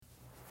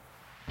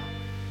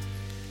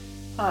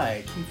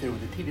Hi, Keith here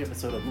with a TV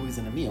episode of Movies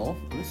and a Meal,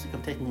 and this week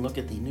I'm taking a look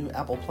at the new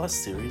Apple Plus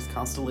series,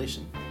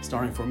 Constellation,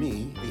 starring for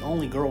me, the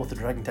only girl with a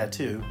dragon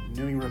tattoo,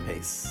 Numi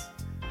Rapace.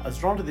 I was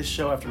drawn to this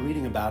show after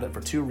reading about it for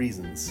two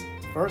reasons.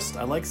 First,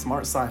 I like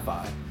smart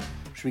sci-fi,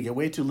 which we get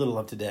way too little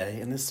of today,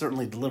 and this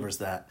certainly delivers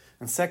that.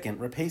 And second,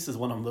 Rapace is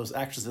one of those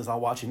actresses I'll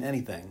watch in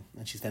anything,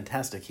 and she's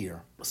fantastic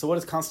here. So what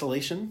is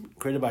Constellation,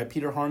 created by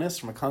Peter Harness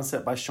from a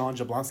concept by Sean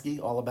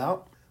Jablonski, all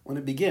about? When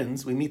it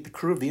begins, we meet the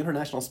crew of the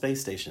International Space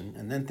Station,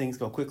 and then things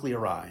go quickly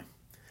awry.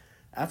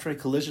 After a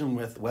collision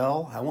with,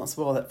 well, I won't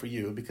spoil that for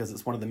you because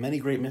it's one of the many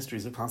great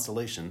mysteries of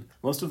Constellation,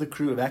 most of the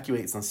crew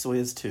evacuates on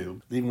Soyuz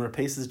 2, leaving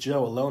Rapace's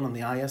Joe alone on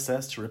the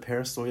ISS to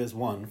repair Soyuz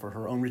 1 for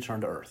her own return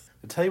to Earth.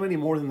 To tell you any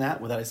more than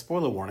that without a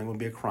spoiler warning would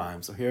be a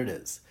crime, so here it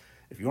is.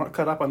 If you aren't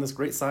caught up on this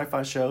great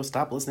sci-fi show,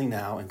 stop listening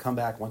now and come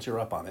back once you're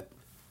up on it.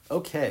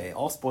 Okay,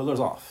 all spoilers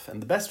off,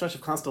 and the best stretch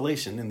of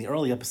Constellation in the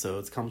early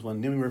episodes comes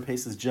when Numi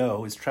Rapace's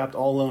Joe is trapped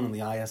all alone on the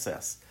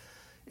ISS.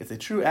 It's a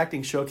true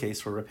acting showcase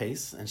for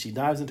Rapace, and she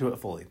dives into it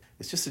fully.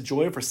 It's just a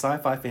joy for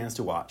sci-fi fans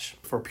to watch.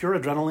 For pure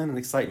adrenaline and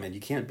excitement, you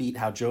can't beat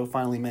how Joe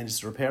finally manages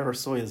to repair her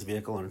Soyuz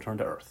vehicle and return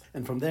to Earth.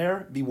 And from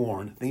there, be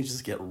warned, things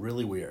just get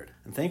really weird.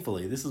 And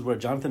thankfully, this is where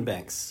Jonathan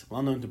Banks,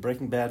 well known to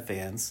Breaking Bad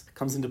fans,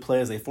 comes into play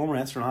as a former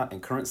astronaut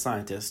and current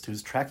scientist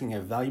who's tracking a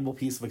valuable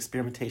piece of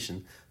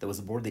experimentation that was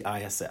aboard the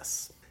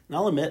ISS. And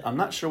I'll admit, I'm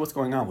not sure what's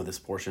going on with this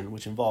portion,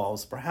 which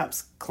involves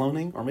perhaps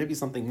cloning or maybe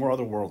something more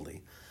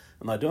otherworldly.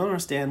 And though I don't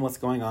understand what's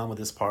going on with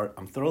this part,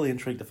 I'm thoroughly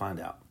intrigued to find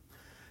out.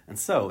 And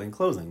so, in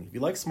closing, if you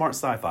like smart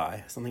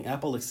sci-fi, something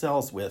Apple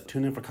excels with,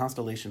 tune in for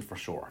Constellation for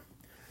sure.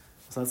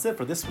 So that's it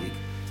for this week.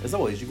 As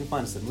always, you can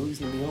find us at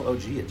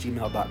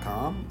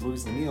moviesandthemealog@gmail.com,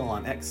 Movies and the Meal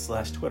on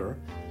X/Twitter,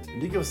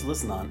 and do give us a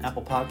listen on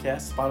Apple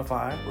Podcasts,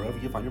 Spotify, wherever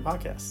you find your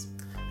podcasts.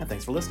 And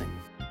thanks for listening.